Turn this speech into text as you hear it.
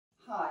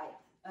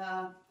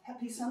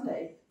Happy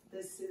Sunday.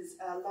 This is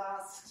our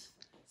last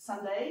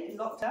Sunday in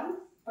lockdown.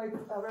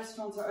 Both our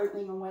restaurants are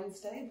opening on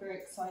Wednesday, very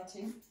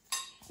exciting.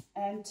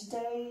 And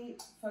today,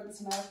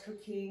 Fergus and I are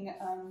cooking,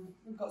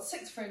 we've got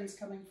 6 friends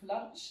coming for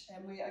lunch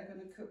and we are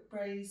going to cook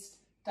braised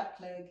duck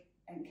leg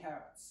and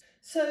carrots.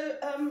 So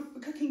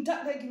we're cooking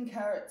duck leg and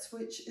carrots,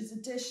 which is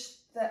a dish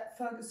that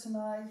Fergus and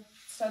I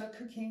started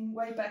cooking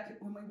way back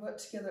when we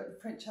worked together at the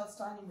French House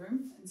Dining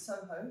Room in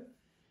Soho.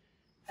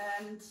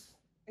 And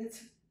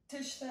it's a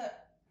dish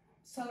that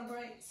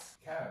celebrates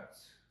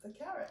the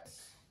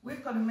carrots.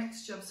 We've got a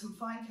mixture of some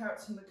fine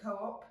carrots from the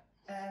co-op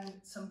and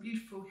some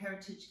beautiful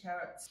heritage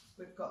carrots.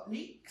 We've got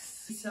leeks,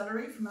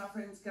 celery from our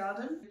friend's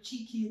garden, a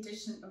cheeky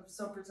addition of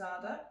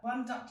sobrasada,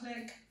 1 duck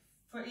leg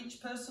for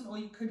each person, or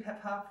you could have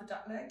half a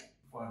duck leg.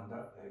 1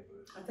 duck leg.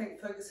 I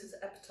think Fergus's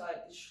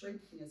appetite is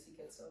shrinking as he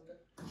gets older.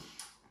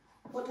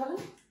 What,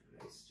 darling?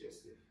 It's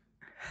digestive.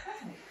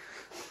 Okay.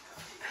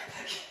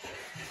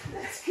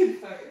 That's good,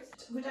 Fergus.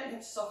 We don't have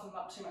to soften them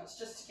up too much,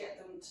 just to get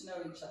them to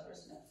know each other,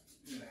 isn't it?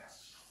 Yeah.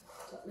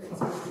 Duck legs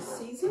for this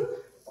season.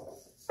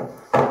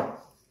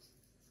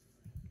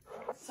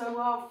 So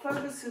while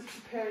Fergus is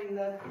preparing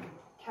the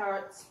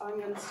carrots, I'm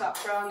going to start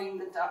browning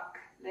the duck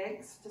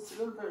legs. Just a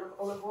little bit of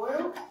olive oil.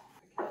 Okay,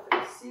 a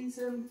bit of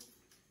season.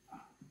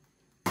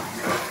 Slice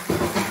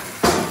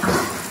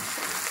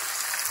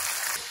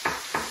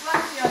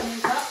the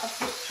onions up. I've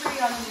put 3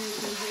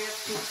 onions in here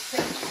for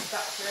 6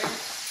 duck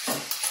legs.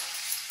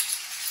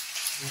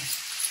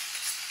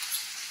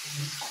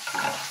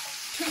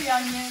 3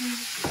 onions,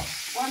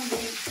 1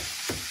 leek,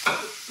 a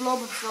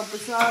blob of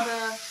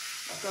sobrasada.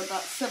 I've got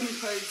about 7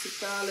 cloves of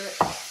garlic,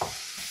 a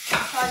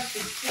slice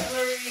of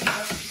celery,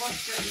 I've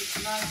washed it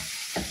with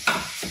nice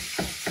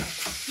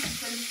 2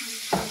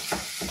 centimetres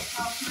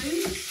half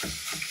moon.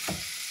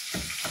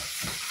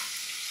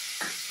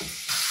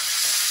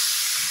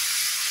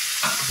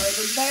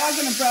 So they are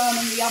going to brown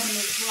in the oven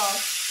as well,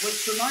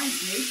 which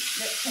reminds me,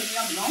 let's turn the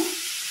oven on.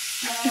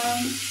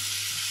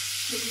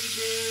 So we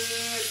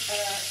did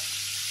about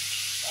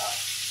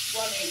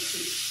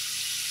 180.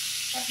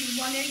 That is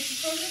 180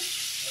 for this?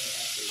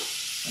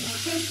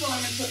 First of all,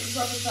 I'm going to put the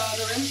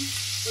sobrasada in,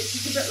 which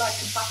is a bit like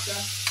a butter,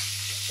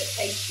 but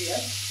tastier.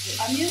 The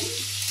onions,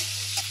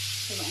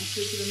 so I'm going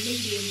to a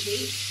medium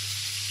heat.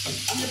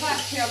 On the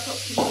back here, I've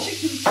got some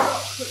chicken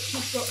stock which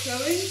we've got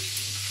going.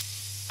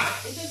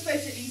 It's just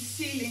basically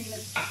sealing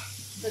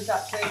the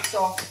duck legs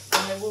off,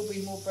 and there will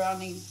be more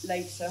browning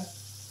later.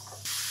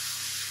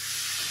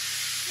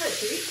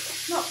 Actually,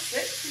 not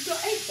 6, we've got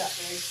 8 duck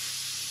legs.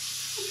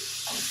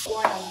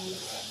 Why a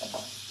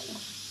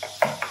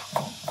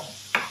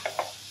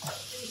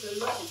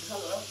lovely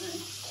colour, aren't they?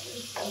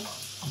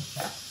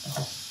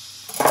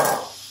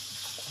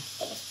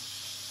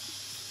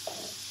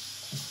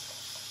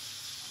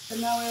 So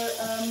now we'll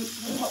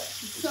pop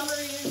the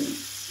celery in,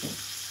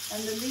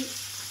 and the leek,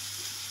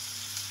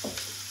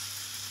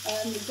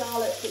 and the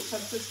garlic, which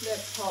I've just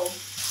left whole.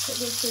 Put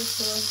this in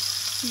for a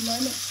few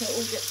moments so it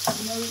all gets to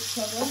know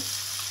each other.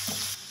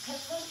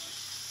 Pepper.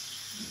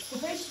 The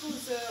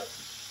vegetables are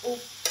all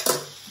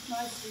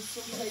nicely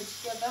sauteed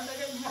together. They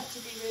don't have to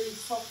be really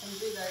softened,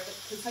 do they?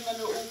 Because they're going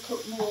to all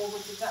cook more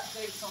with the duck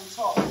legs on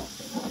top.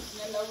 And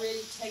then they'll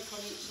really take on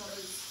each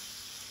other's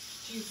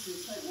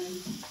juices, won't they?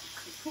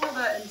 Pour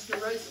that into the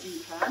roasting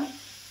pan.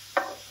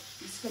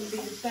 It's going to be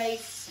the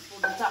base for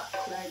the duck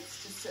legs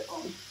to sit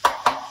on.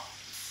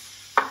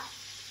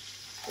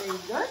 There you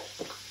go.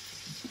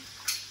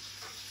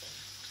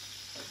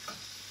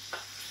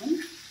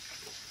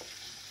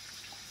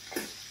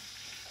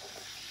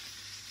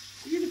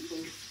 Beautiful.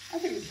 I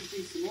think we should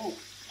do some more.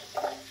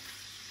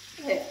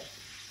 Here.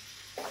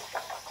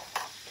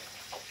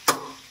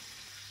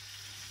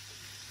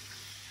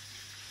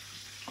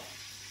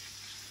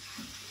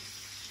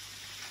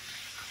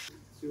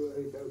 Do you want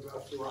to go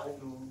glass of wine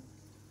or?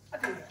 I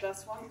think a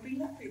glass of wine would be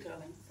lovely,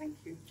 darling. Thank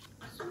you.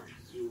 So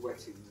you're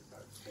wetting the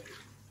duck leg.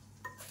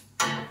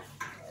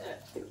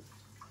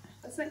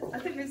 I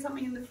think there's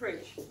something in the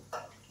fridge.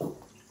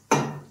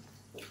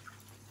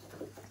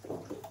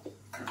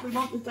 We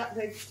want the duck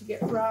legs to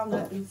get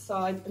browner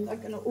inside, and they're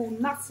going to all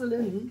nestle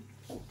in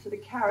to the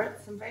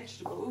carrots and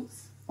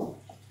vegetables,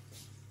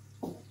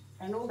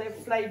 and all their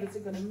flavours are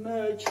going to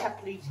merge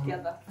happily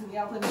together in the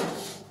oven.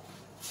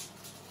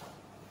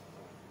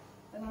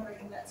 And I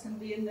reckon that's going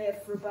to be in there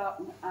for about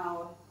an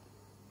hour.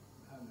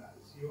 Oh no,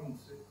 so you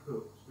want it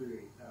cooked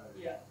really?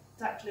 Yeah,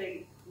 duck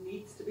leg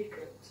needs to be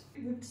cooked.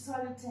 We've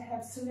decided to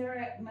have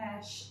celeriac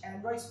mash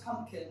and roast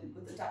pumpkin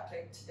with the duck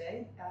leg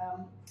today,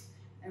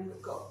 and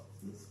we've got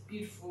this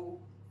beautiful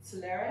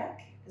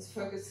celeriac, as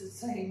Fergus is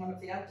saying, one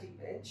of the ugly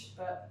veg,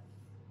 but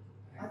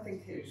I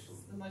think it's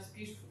the most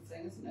beautiful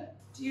thing, isn't it?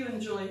 Do you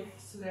enjoy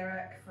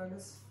celeriac,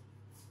 Fergus?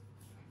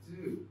 I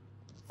do.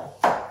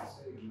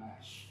 Say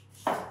mash.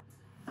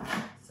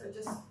 So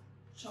just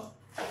chop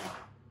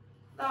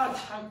large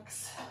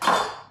hunks,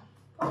 pop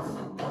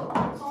them in the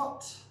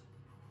pot,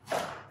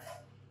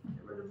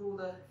 get rid of all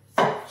the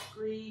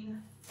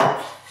green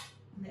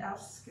and the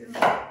outer skin,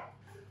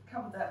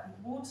 cover that with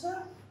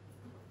water.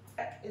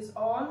 is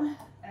on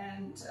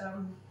and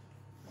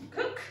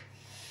cook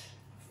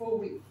before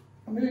we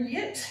moody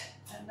it.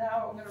 And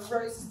now I'm going to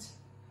roast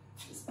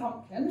this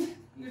pumpkin,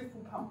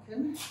 beautiful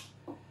pumpkin.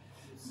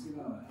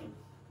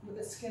 With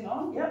the skin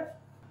on,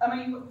 yep. I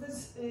mean,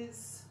 this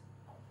is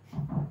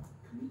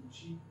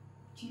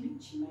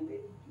kimchi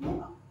maybe?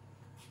 Yeah.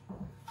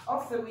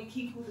 Often we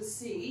keep all the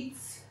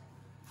seeds,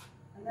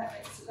 and that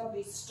makes a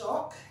lovely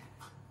stock.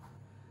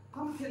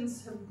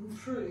 Pumpkins have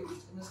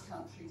improved in this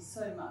country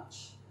so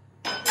much.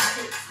 I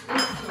think it's the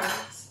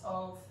influence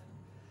of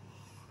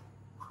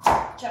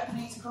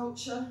Japanese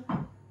culture,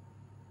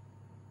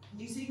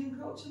 New Zealand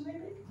culture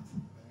maybe?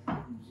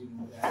 New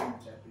Zealand and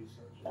Japanese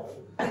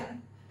culture.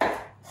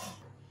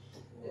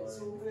 It's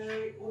all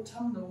very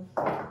autumnal.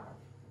 I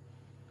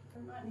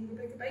might need a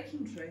bigger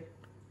baking tray.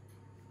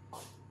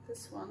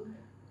 This one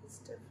is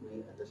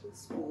definitely a little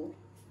small.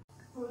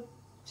 Well,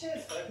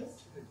 cheers,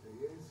 Fergus.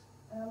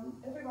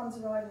 Everyone's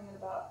arriving in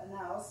about an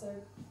hour, so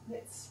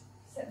let's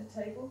set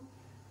the table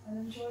and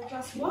enjoy a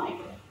glass of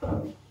wine.